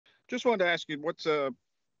Just wanted to ask you, what's your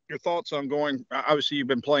thoughts on going? Obviously, you've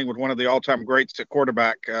been playing with one of the all-time greats at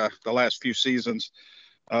quarterback the last few seasons.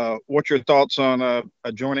 What's your thoughts on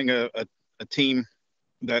joining a team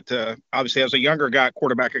that obviously has a younger guy,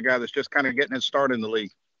 quarterback, a guy that's just kind of getting his start in the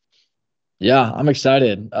league? Yeah, I'm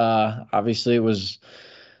excited. Obviously, it was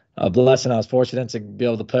a blessing. I was fortunate to be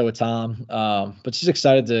able to play with Tom, but just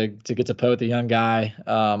excited to get to play with a young guy.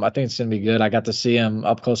 I think it's going to be good. I got to see him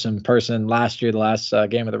up close in person last year, the last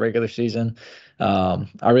game of the regular season. I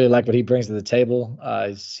really like what he brings to the table.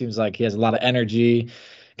 It seems like he has a lot of energy,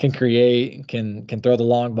 can create, can throw the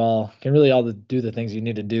long ball, can really do the things you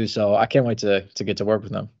need to do. So I can't wait to get to work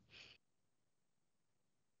with him.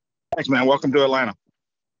 Thanks, man. Welcome to Atlanta.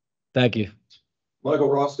 Thank you. Michael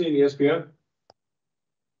Rothstein, ESPN.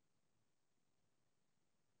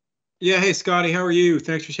 Yeah, hey Scotty, how are you?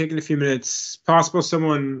 Thanks for taking a few minutes. Possible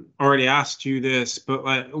someone already asked you this,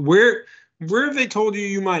 but where have they told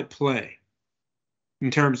you might play in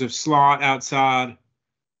terms of slot, outside?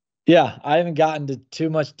 Yeah, I haven't gotten to too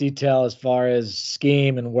much detail as far as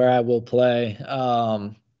scheme and where I will play.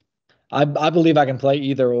 I believe I can play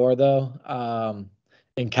either or though.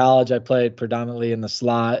 In college, I played predominantly in the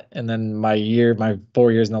slot, and then my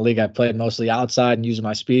 4 years in the league, I played mostly outside and using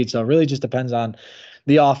my speed. So it really just depends on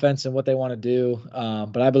the offense and what they want to do.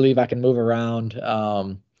 But I believe I can move around.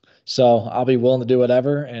 So I'll be willing to do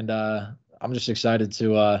whatever, and I'm just excited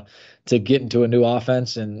to get into a new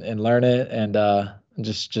offense and learn it, and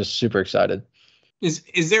just super excited.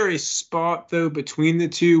 Is there a spot though between the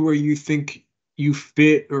two where you think you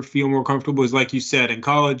fit or feel more comfortable? Is like you said, in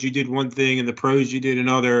college you did one thing, in the pros you did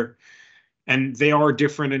another, and they are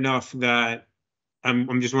different enough that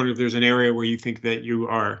I'm just wondering if there's an area where you think that you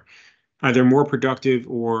are either more productive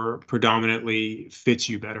or predominantly fits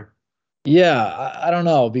you better. Yeah, I don't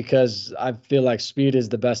know, because I feel like speed is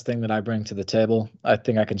the best thing that I bring to the table. I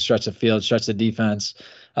think I can stretch the field, stretch the defense.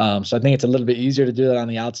 So I think it's a little bit easier to do that on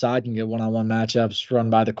the outside. You can get one-on-one matchups,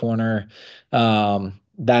 run by the corner,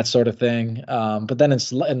 that sort of thing. But then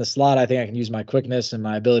in the slot, I think I can use my quickness and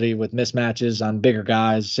my ability with mismatches on bigger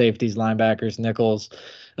guys, safeties, linebackers, nickels.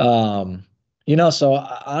 So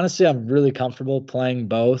honestly, I'm really comfortable playing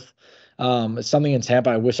both. It's something in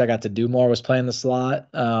Tampa I wish I got to do more, was playing the slot.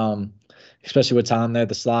 Especially with Tom there,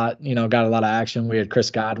 the slot, got a lot of action. We had Chris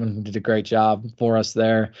Godwin, who did a great job for us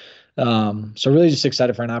there. So really just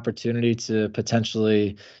excited for an opportunity to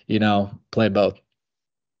potentially, play both.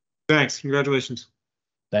 Thanks. Congratulations.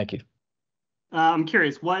 Thank you. I'm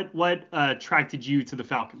curious, what attracted you to the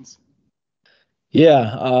Falcons?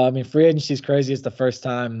 Yeah, free agency is crazy. It's the first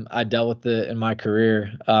time I dealt with it in my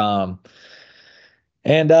career.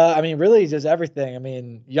 Really just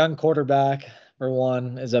everything. Young quarterback, for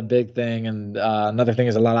one, is a big thing. And another thing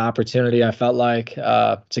is a lot of opportunity, I felt like,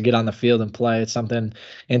 to get on the field and play. It's something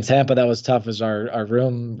in Tampa that was tough, is our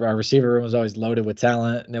receiver room was always loaded with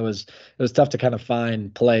talent. And it was tough to kind of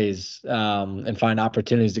find plays and find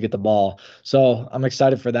opportunities to get the ball. So I'm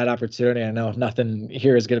excited for that opportunity. I know nothing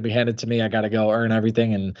here is going to be handed to me. I got to go earn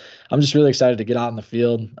everything. And I'm just really excited to get out in the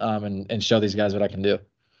field and show these guys what I can do.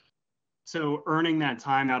 So earning that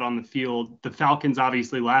time out on the field, the Falcons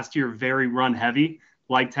obviously last year very run heavy,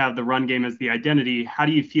 like to have the run game as the identity. How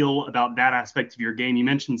do you feel about that aspect of your game? You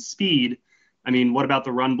mentioned speed. What about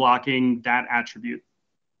the run blocking, that attribute?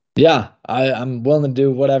 Yeah, I'm willing to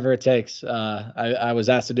do whatever it takes. I was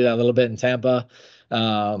asked to do that a little bit in Tampa,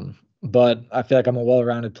 but I feel like I'm a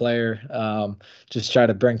well-rounded player. Just try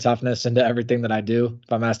to bring toughness into everything that I do.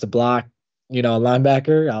 If I'm asked to block, a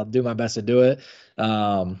linebacker, I'll do my best to do it.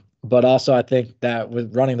 But also, I think that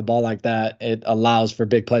with running the ball like that, it allows for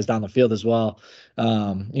big plays down the field as well.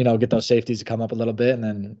 Get those safeties to come up a little bit and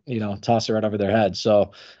then, toss it right over their head.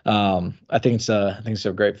 So I think it's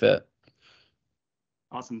a great fit.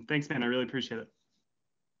 Awesome. Thanks, man. I really appreciate it.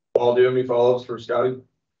 Paul, do you have any follow-ups for Scotty?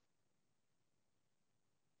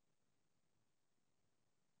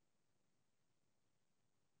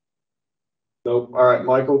 Nope. All right,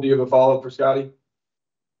 Michael, do you have a follow-up for Scotty?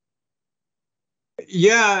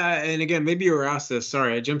 Yeah, and again, maybe you were asked this.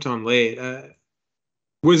 Sorry, I jumped on late.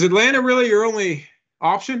 Was Atlanta really your only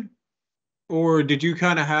option? Or did you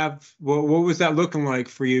kind of have, what was that looking like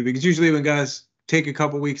for you? Because usually when guys take a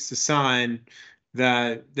couple weeks to sign,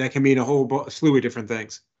 that can mean a whole slew of different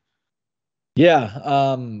things.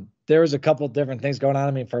 Yeah, there was a couple different things going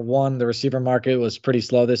on. For one, the receiver market was pretty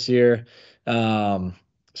slow this year.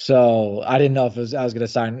 So I didn't know if I was going to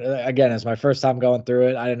sign again. It's my first time going through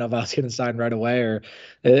it. I didn't know if I was going to sign right away or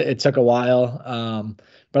it took a while.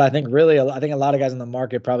 But I think really, I think a lot of guys in the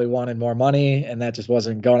market probably wanted more money, and that just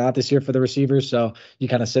wasn't going out this year for the receivers. So you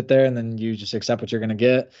kind of sit there and then you just accept what you're going to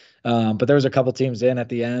get. But there was a couple teams in at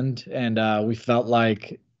the end, and we felt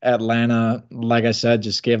like Atlanta, like I said,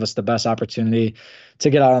 just gave us the best opportunity to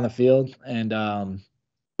get out on the field. And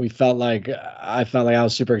we felt like I felt like I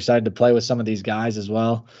was super excited to play with some of these guys as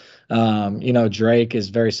well. Drake is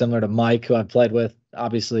very similar to Mike, who I've played with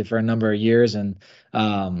obviously for a number of years, and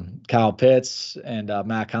Kyle Pitts and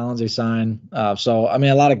Matt Collins who signed. So I mean,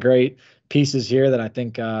 a lot of great pieces here that I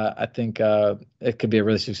think it could be a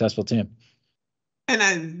really successful team.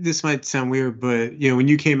 And this might sound weird, but when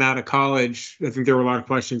you came out of college, I think there were a lot of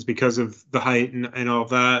questions because of the height and all of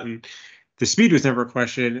that, and the speed was never a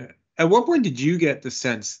question. At what point did you get the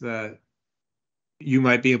sense that you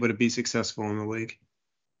might be able to be successful in the league?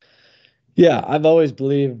 Yeah, I've always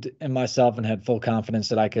believed in myself and had full confidence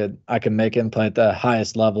that I could make it and play at the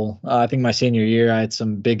highest level. I think my senior year, I had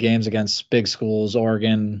some big games against big schools.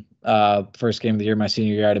 Oregon, first game of the year, my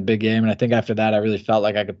senior year, I had a big game, and I think after that, I really felt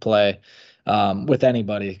like I could play with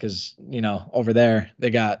anybody because over there they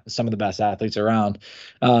got some of the best athletes around.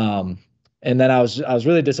 And then I was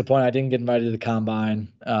really disappointed. I didn't get invited to the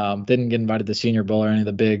combine, didn't get invited to the Senior Bowl or any of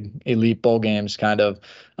the big elite bowl games, kind of.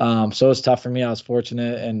 So it was tough for me. I was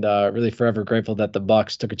fortunate and really forever grateful that the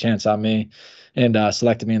Bucs took a chance on me and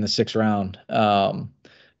selected me in the 6th round.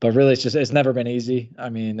 But really, it's never been easy. I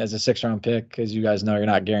mean, as a 6th round pick, as you guys know, you're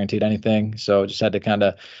not guaranteed anything. So just had to kind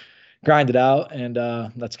of grind it out, and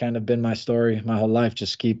that's kind of been my story my whole life.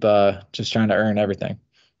 Just keep just trying to earn everything.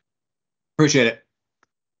 Appreciate it.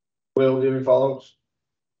 Will, do you have any follow-ups?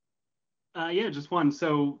 Yeah, just one.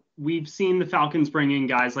 So we've seen the Falcons bring in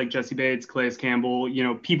guys like Jesse Bates, Calais Campbell,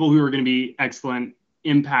 people who are going to be excellent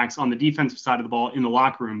impacts on the defensive side of the ball in the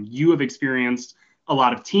locker room. You have experienced a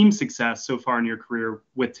lot of team success so far in your career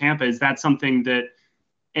with Tampa. Is that something that,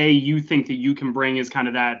 you think that you can bring as kind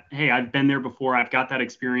of that, hey, I've been there before, I've got that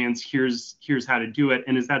experience, here's how to do it?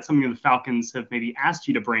 And is that something that the Falcons have maybe asked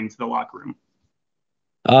you to bring to the locker room?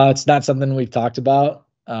 It's not something we've talked about.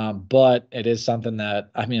 But it is something that,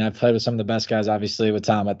 I mean, I've played with some of the best guys, obviously, with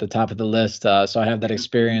Tom at the top of the list. So I have that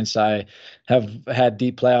experience. I have had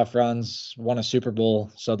deep playoff runs, won a Super Bowl.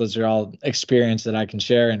 So those are all experience that I can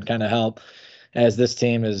share and kind of help, as this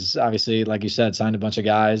team is obviously, like you said, signed a bunch of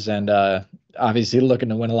guys and obviously looking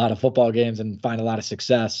to win a lot of football games and find a lot of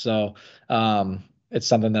success. So it's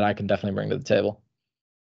something that I can definitely bring to the table.